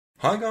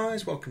Hi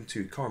guys, welcome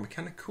to Car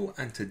Mechanical,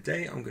 and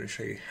today I'm going to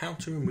show you how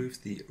to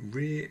remove the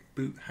rear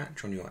boot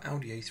hatch on your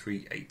Audi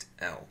A3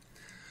 8L.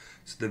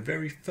 So the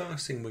very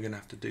first thing we're going to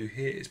have to do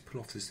here is pull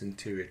off this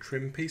interior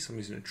trim piece. I'm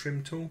using a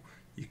trim tool.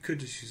 You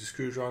could just use a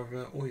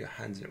screwdriver or your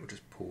hands and it will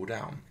just pull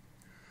down.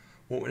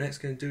 What we're next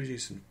going to do is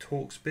use some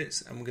Torx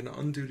bits, and we're going to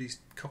undo these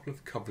couple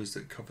of covers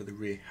that cover the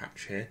rear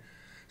hatch here.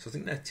 So I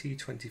think they're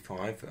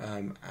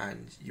T25,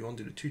 and you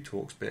undo the two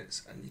Torx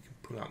bits and you can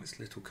pull out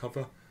this little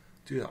cover.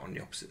 Do that on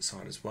the opposite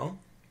side as well.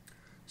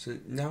 So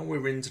now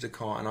we're into the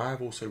car, and I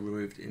have also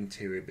removed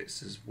interior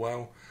bits as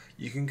well.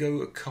 You can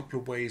go a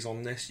couple of ways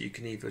on this. You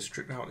can either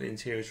strip out the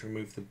interior to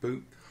remove the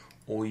boot,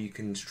 or you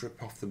can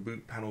strip off the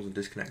boot panels and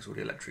disconnect all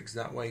the electrics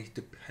that way.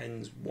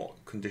 Depends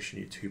what condition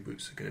your two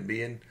boots are going to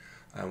be in.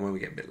 When we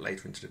get a bit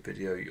later into the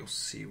video, you'll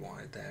see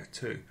why there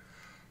too.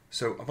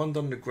 So I've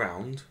undone the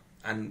ground,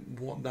 and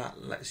what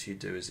that lets you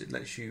do is it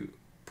lets you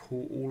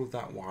pull all of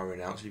that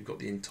wiring out, so you've got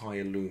the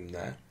entire loom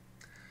there.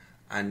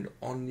 And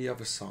on the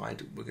other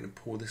side, we're going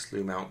to pull this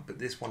loom out, but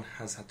this one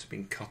has had to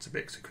be cut a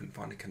bit because I couldn't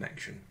find a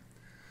connection.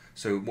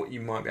 So what you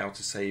might be able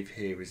to save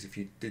here is if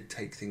you did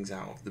take things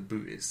out of the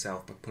boot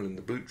itself by pulling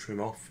the boot trim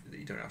off, that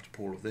you don't have to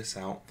pull all of this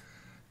out.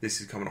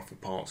 This is coming off a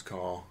parts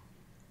car,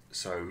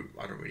 so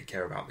I don't really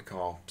care about the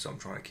car, so I'm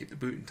trying to keep the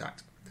boot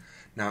intact.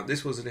 Now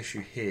this was an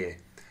issue here.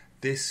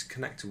 This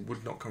connector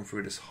would not come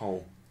through this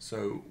hole,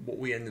 so what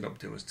we ended up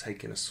doing was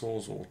taking a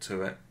sawzall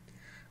to it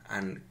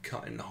and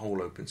cutting the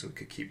hole open so we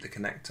could keep the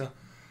connector.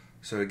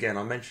 So again,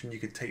 I mentioned you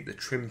could take the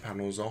trim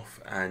panels off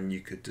and you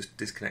could just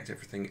disconnect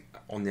everything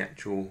on the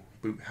actual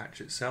boot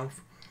hatch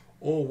itself,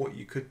 or what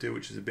you could do,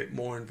 which is a bit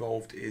more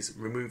involved, is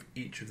remove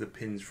each of the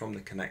pins from the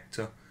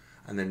connector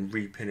and then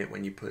repin it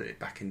when you put it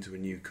back into a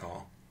new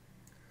car.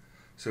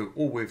 So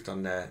all we've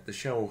done there, the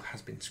shell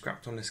has been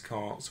scrapped on this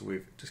car, so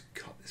we've just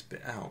cut this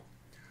bit out.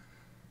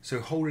 So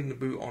holding the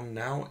boot on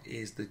now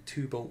is the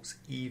two bolts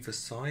either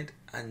side,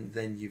 and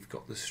then you've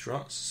got the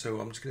struts. So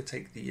I'm just going to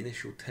take the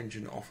initial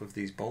tension off of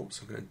these bolts.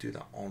 I'm going to do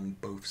that on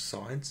both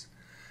sides.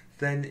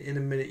 Then in a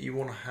minute you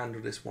want to handle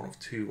this one of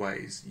two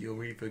ways.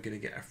 You're either going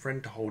to get a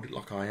friend to hold it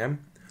like I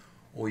am,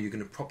 or you're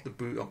going to prop the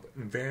boot up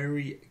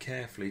very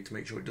carefully to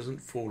make sure it doesn't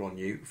fall on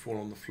you, fall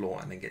on the floor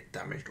and then get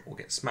damaged or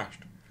get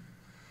smashed.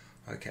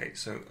 Okay,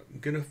 so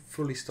I'm going to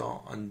fully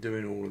start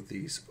undoing all of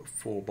these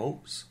 4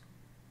 bolts.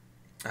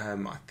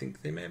 I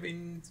think they may have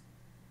been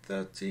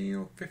 13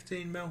 or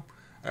 15 mil,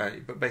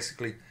 but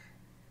basically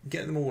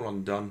get them all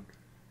undone,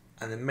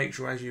 and then make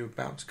sure as you're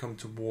about to come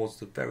towards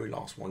the very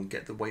last one,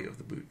 get the weight of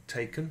the boot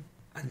taken.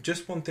 And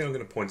just one thing I'm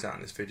going to point out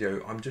in this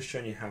video, I'm just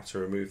showing you how to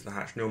remove the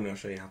hatch. Normally I'll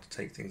show you how to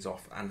take things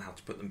off and how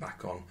to put them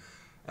back on.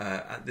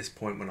 At this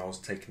point, when I was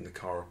taking the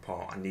car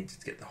apart, I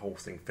needed to get the whole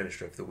thing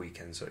finished over the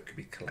weekend so it could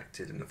be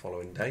collected in the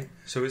following day.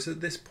 So it's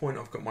at this point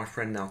I've got my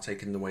friend now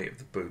taking the weight of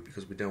the boot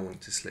because we don't want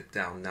it to slip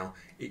down. Now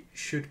it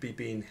should be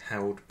being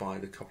held by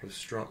the couple of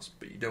struts,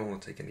 but you don't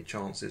want to take any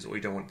chances, or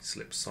you don't want it to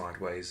slip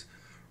sideways.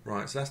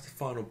 Right, so that's the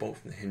final bolt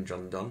from the hinge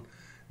undone.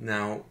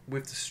 Now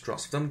with the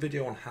struts, I've done a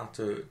video on how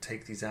to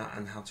take these out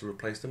and how to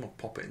replace them. I'll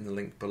pop it in the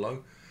link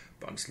below.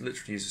 But I'm just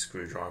literally use a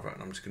screwdriver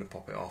and I'm just going to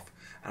pop it off.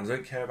 And I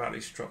don't care about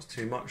these struts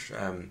too much.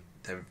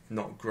 They're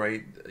not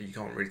great. You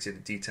can't really see the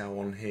detail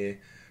on here,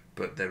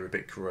 but they're a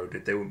bit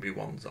corroded. They wouldn't be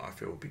ones that I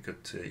feel would be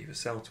good to either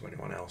sell to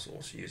anyone else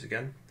or to use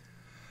again.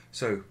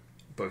 So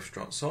both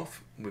struts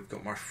off. We've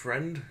got my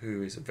friend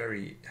who is a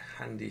very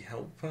handy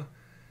helper.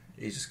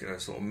 He's just going to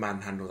sort of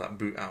manhandle that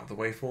boot out of the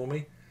way for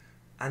me.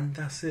 And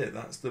that's it.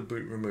 That's the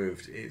boot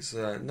removed. It's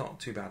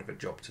not too bad of a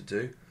job to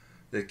do.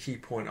 The key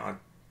point I'd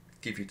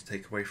give you to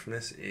take away from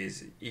this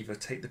is either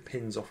take the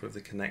pins off of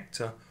the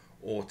connector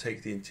or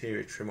take the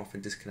interior trim off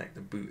and disconnect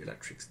the boot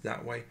electrics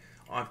that way.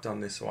 I've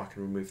done this so I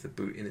can remove the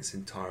boot in its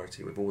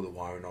entirety with all the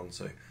wiring on,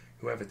 so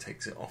whoever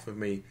takes it off of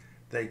me,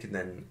 they can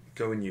then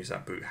go and use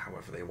that boot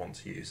however they want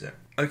to use it.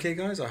 Okay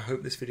guys, I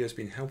hope this video has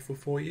been helpful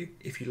for you.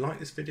 If you like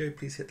this video,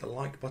 please hit the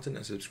like button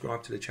and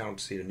subscribe to the channel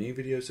to see the new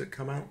videos that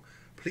come out.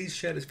 Please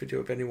share this video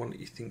with anyone that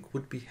you think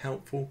would be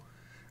helpful.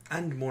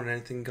 And more than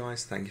anything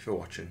guys, thank you for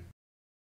watching.